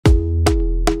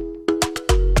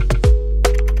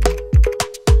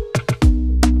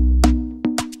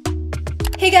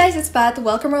guys, it's Pat.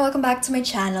 Welcome back to my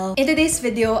channel. In today's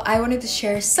video, I wanted to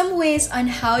share some ways on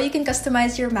how you can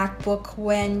customize your MacBook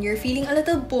when you're feeling a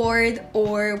little bored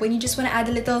or when you just want to add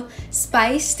a little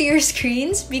spice to your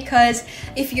screens. Because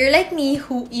if you're like me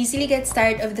who easily gets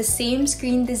tired of the same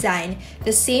screen design,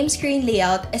 the same screen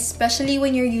layout, especially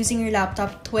when you're using your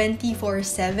laptop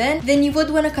 24/7, then you would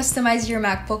want to customize your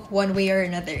MacBook one way or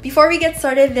another. Before we get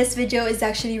started, this video is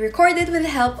actually recorded with the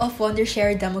help of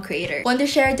Wondershare DemoCreator.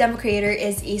 Wondershare DemoCreator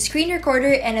is a screen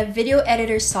recorder and a video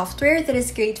editor software that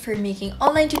is great for making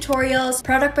online tutorials,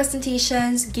 product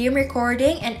presentations, game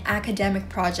recording, and academic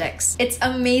projects. It's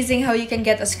amazing how you can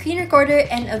get a screen recorder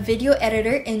and a video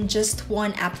editor in just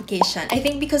one application. I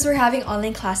think because we're having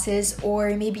online classes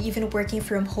or maybe even working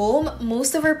from home,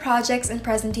 most of our projects and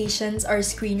presentations are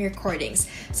screen recordings.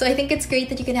 So I think it's great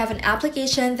that you can have an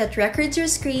application that records your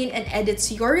screen and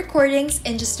edits your recordings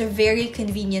in just a very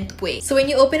convenient way. So when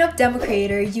you open up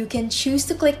DemoCreator, you can choose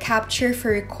to click capture for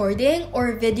recording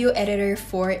or video editor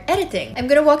for editing. I'm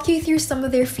gonna walk you through some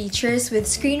of their features, with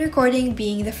screen recording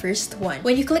being the first one.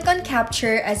 When you click on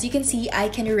capture, as you can see, I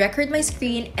can record my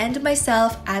screen and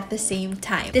myself at the same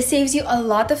time. This saves you a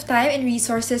lot of time and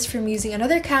resources from using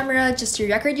another camera just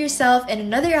to record yourself and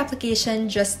another application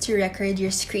just to record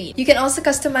your screen. You can also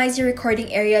customize your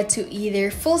recording area to either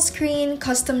full screen,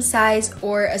 custom size,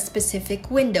 or a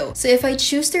specific window. So if I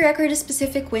choose to record a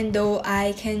specific window,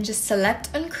 I can just select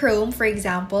on Chrome, for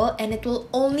example, and it will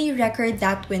only record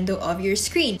that window of your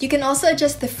screen. You can also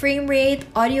adjust the frame rate,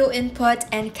 audio input,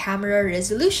 and camera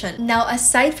resolution. Now,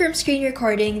 aside from screen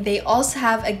recording, they also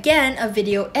have, again, a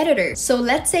video editor. So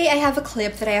let's say I have a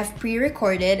clip that I have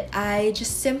pre-recorded. I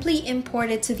just simply import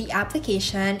it to the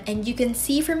application, and you can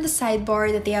see from the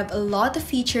sidebar that they have a lot of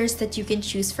features that you can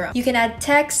choose from. You can add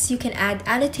text, you can add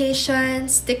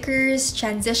annotations, stickers,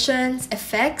 transitions,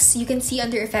 effects. You can see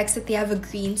under effects that they have a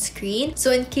green screen.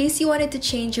 So in case you wanted to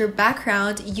change your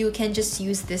background, you can just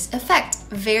use this effect.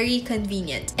 Very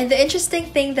convenient. And the interesting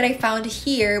thing that I found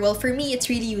here, well, for me it's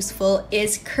really useful,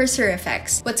 is cursor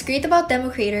effects. What's great about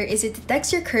DemoCreator is it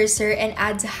detects your cursor and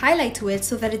adds a highlight to it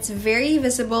so that it's very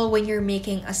visible when you're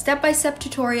making a step-by-step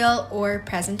tutorial or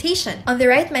presentation. On the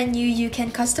right menu, you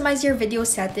can customize your video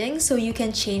settings, so you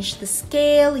can change the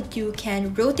scale, you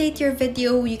can rotate your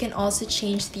video, you can also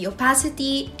change the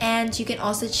opacity, and you can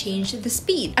also change the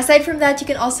speed. Aside from that, you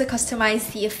can also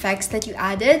customize the effects that you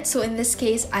added. So in this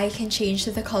case, I can change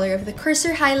the color of the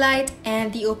cursor highlight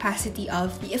and the opacity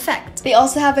of the effect. They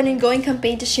also have an ongoing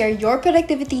campaign to share your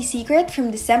productivity secret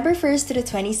from December 1st to the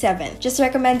 27th. Just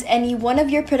recommend any one of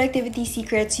your productivity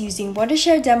secrets using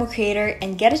Wondershare DemoCreator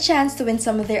and get a chance to win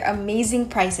some of their amazing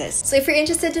prizes. So if you're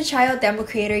interested to try out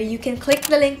DemoCreator, you can click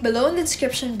the link below in the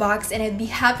description box, and I'd be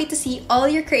happy to see all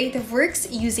your creative works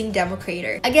using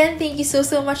DemoCreator. Again, thank you so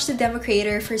much to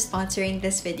DemoCreator for sponsoring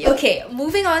this video. Okay,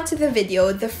 moving on to the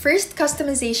video, the first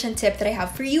customization tip that I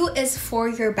have for you is for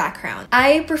your background.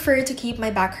 I prefer to keep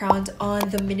my background on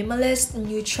the minimalist,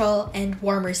 neutral, and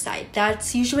warmer side.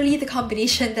 That's usually the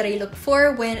combination that I look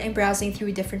for when I'm browsing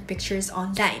through different pictures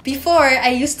online. Before, I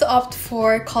used to opt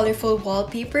for colorful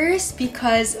wallpapers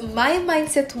because my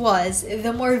mindset was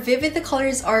the more vivid the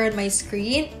colors are on my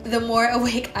screen, the more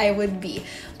awake I would be.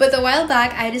 But a while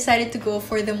back, I decided to go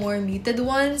for the more muted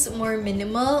ones, more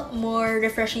minimal, more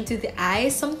refreshing to the eye,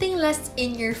 something less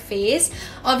in your face.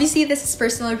 Obviously, this is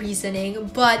personal reasoning,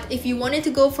 but if you wanted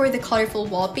to go for the colorful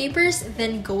wallpapers,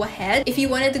 then go ahead. If you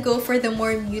wanted to go for the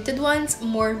more muted ones,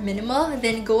 more minimal,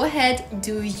 then go ahead,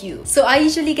 do you. So I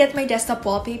usually get my desktop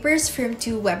wallpapers from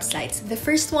two websites. The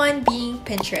first one being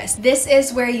Pinterest. This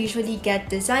is where I usually get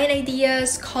design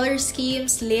ideas, color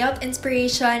schemes, layout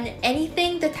inspiration,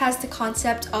 anything that has the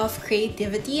concept of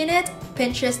creativity in it.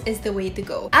 Pinterest is the way to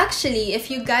go. Actually, if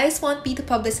you guys want me to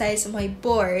publicize my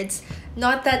boards,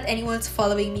 not that anyone's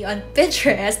following me on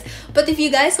Pinterest, but if you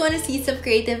guys want to see some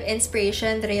creative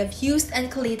inspiration that I have used and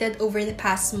collated over the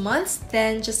past months,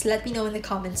 then just let me know in the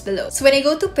comments below. So when I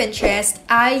go to Pinterest,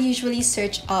 I usually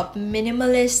search up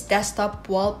minimalist desktop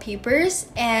wallpapers,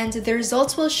 and the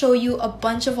results will show you a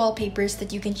bunch of wallpapers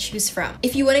that you can choose from.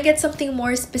 If you want to get something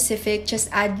more specific, just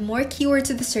add more keywords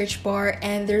to the search bar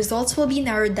and the results will be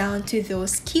narrowed down to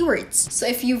those keywords. So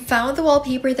if you found the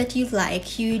wallpaper that you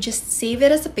like, you just save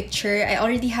it as a picture. I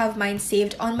already have mine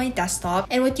saved on my desktop,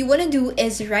 and what you want to do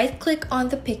is right click on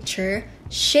the picture,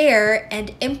 share,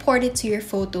 and import it to your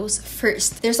photos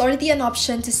first. There's already an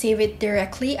option to save it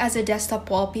directly as a desktop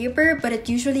wallpaper, but it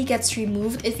usually gets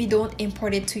removed if you don't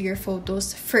import it to your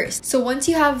photos first. So once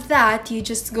you have that, you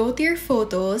just go to your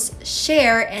photos,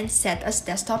 share, and set as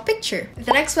desktop picture.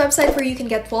 The next website where you can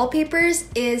get wallpapers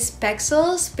is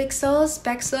Pexels.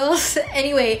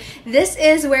 Anyway, this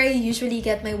is where I usually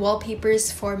get my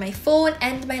wallpapers for my phone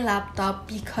and my laptop,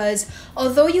 because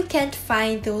although you can't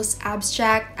find those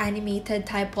abstract animated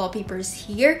type wallpapers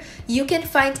here, you can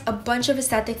find a bunch of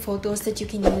aesthetic photos that you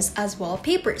can use as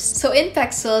wallpapers. So in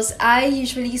Pexels, I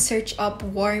usually search up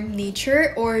warm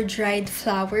nature or dried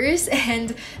flowers,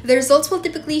 and the results will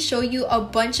typically show you a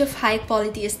bunch of high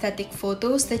quality aesthetic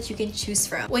photos that you can choose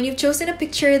from. When you've chosen a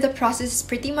picture, the process is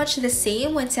pretty much the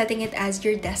same when setting it as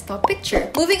your desktop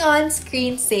picture. Moving on,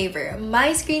 screensaver. My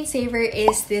screensaver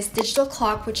is this digital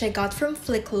clock which I got from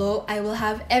Flicklo. I will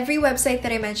have every website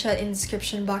that I mentioned in the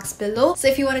description box below, so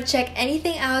if you want to check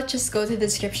anything out, just go to the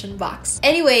description box.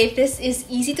 Anyway, this is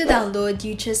easy to download.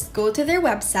 You just go to their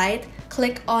website,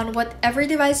 click on whatever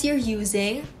device you're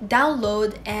using,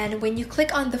 download, and when you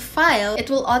click on the file, it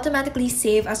will automatically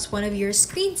save as one of your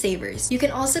screensavers. You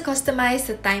can also customize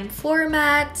the time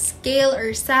format, scale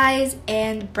or size,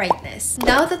 and brightness.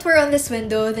 Now that we're on this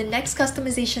window, the next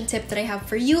customization tip that I have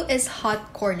for you is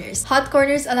hot corners. Hot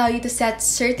corners allow you to set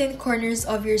certain corners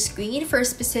of your screen for a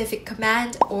specific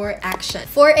command or action.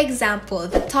 For example,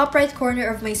 the top right corner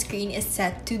of my screen is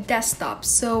set to desktop,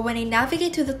 so when I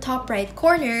navigate to the top right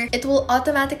corner, it will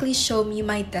automatically show me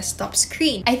my desktop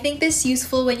screen. I think this is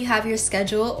useful when you have your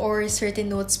schedule or certain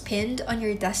notes pinned on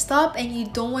your desktop and you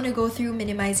don't want to go through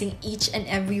minimizing each and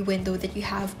every window that you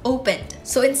have opened.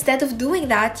 So instead of doing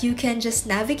that, you can just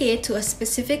navigate to a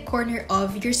specific corner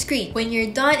of your screen. When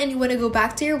you're done and you want to go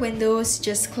back to your windows,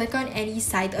 just click on any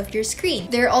side of your screen.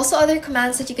 There are also other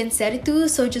commands that you can set it to,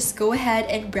 so just go ahead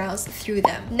and browse through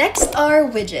them. Next are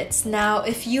widgets. Now,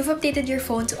 if you've updated your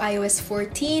phone to iOS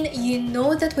 14, you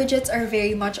know that widgets are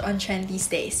very much on trend these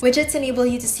days. Widgets enable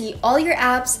you to see all your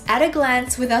apps at a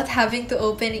glance without having to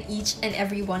open each and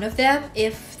every one of them,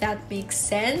 if that makes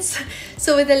sense.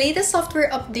 So with the latest software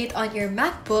update on your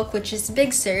MacBook, which is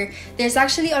Big Sur, there's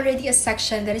actually already a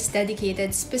section that is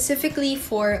dedicated specifically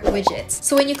for widgets.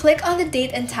 So when you click on the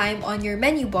date and time on your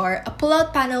menu bar, a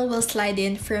pull-out panel will slide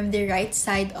in from the right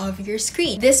side of your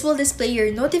screen. This will display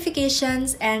your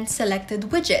notifications and selected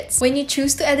widgets. When you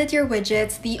choose to edit your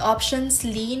widgets, the options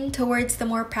lean towards the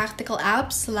more practical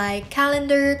apps like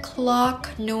calendar, clock,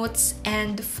 notes,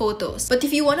 and photos. But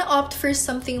if you want to opt for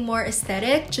something more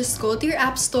aesthetic, just go to your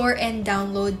app store and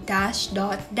download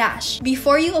Dash.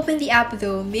 Before you open the app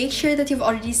though, make sure that you've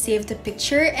already saved the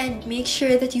picture and make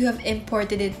sure that you have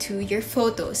imported it to your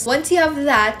photos. Once you have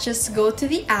that, just go to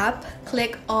the app,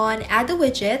 click on add a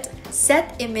widget,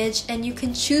 set image, and you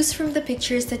can choose from the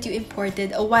pictures that you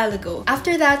imported a while ago.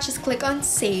 After that, just click on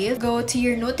save, go to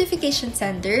your notification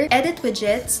center, edit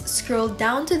widgets, scroll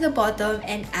down to the bottom,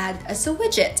 and add as a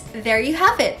widget. There you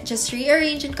have it. Just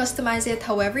rearrange and customize it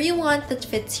however you want that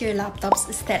fits your laptop's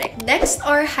aesthetic. Next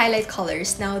are highlight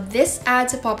colors. Now this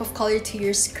adds a pop of color to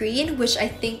your screen, which I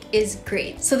think is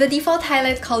great. So the default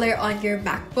highlight color on your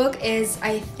MacBook is,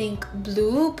 I think,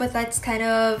 blue, but that's kind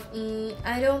of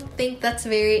I don't think that's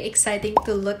very exciting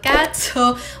to look at.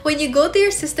 So when you go to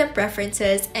your system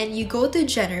preferences and you go to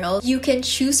general, you can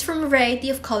choose from a variety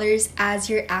of colors as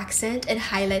your accent and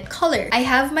highlight color. I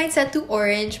have mine set to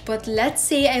orange, but let's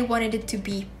say I wanted it to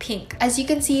be pink. As you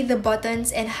can see, the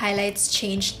buttons and highlights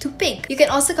changed to pink. You can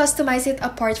also customize it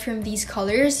apart from these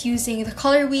colors using the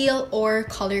color wheel or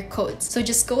color codes. So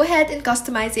just go ahead and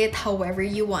customize it however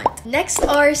you want. Next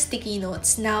are sticky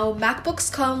notes. Now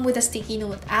MacBooks come with a sticky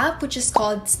note app which is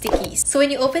called Stickies. So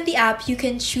when you open the app, you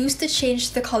can choose to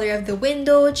change the color of the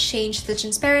window, change the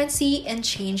transparency, and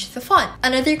change the font.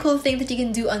 Another cool thing that you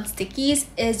can do on Stickies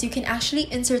is you can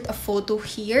actually insert a photo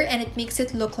here and it makes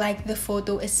it look like the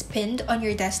photo is pinned on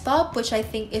your desktop, which I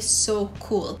think is so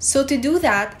cool. So to do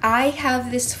that, I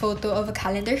have this photo of a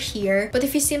calendar here, but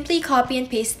if you simply copy and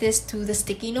paste this to the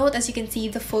sticky note, as you can see,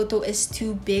 the photo is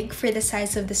too big for the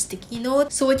size of the sticky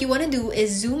note. So what you want to do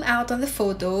is zoom out on the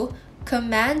photo,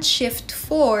 Command Shift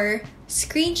 4,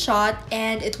 screenshot,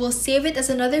 and it will save it as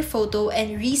another photo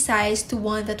and resize to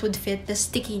one that would fit the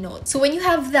sticky note. So when you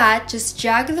have that, just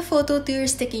drag the photo to your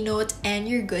sticky note and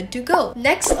you're good to go.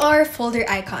 Next are folder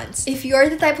icons. If you're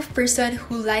the type of person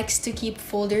who likes to keep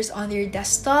folders on your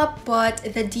desktop but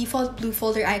the default blue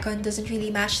folder icon doesn't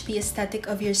really match the aesthetic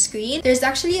of your screen, there's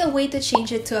actually a way to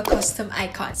change it to a custom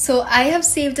icon. So I have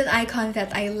saved an icon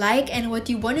that I like, and what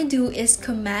you want to do is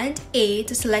Command A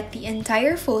to select the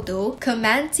entire photo,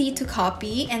 Command C to copy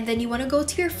copy, and then you want to go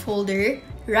to your folder,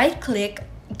 right click,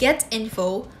 get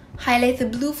info, highlight the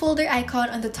blue folder icon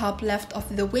on the top left of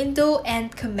the window,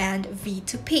 and Command V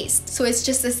to paste. So it's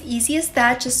just as easy as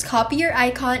that. Just copy your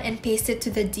icon and paste it to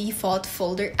the default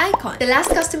folder icon. The last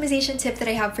customization tip that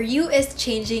I have for you is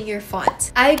changing your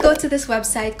font. I go to this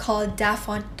website called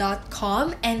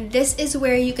dafont.com, and this is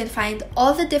where you can find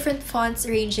all the different fonts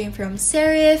ranging from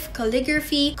serif,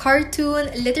 calligraphy, cartoon,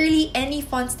 literally any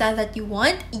font style that you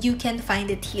want, you can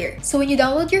find it here. So when you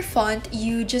download your font,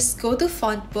 you just go to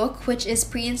Fontbook, which is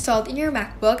pre-installed in your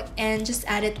MacBook, and just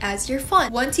add it as your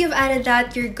font. Once you've added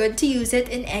that, you're good to use it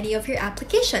in any of your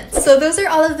applications. So those are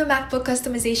all of the MacBook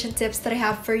customization tips that I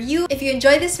have for you. If you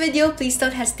enjoyed this video, please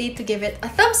don't hesitate to give it a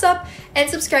thumbs up and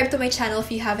subscribe to my channel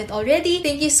if you haven't already.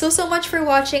 Thank you so much for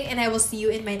watching, and I will see you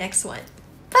in my next one.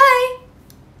 Bye!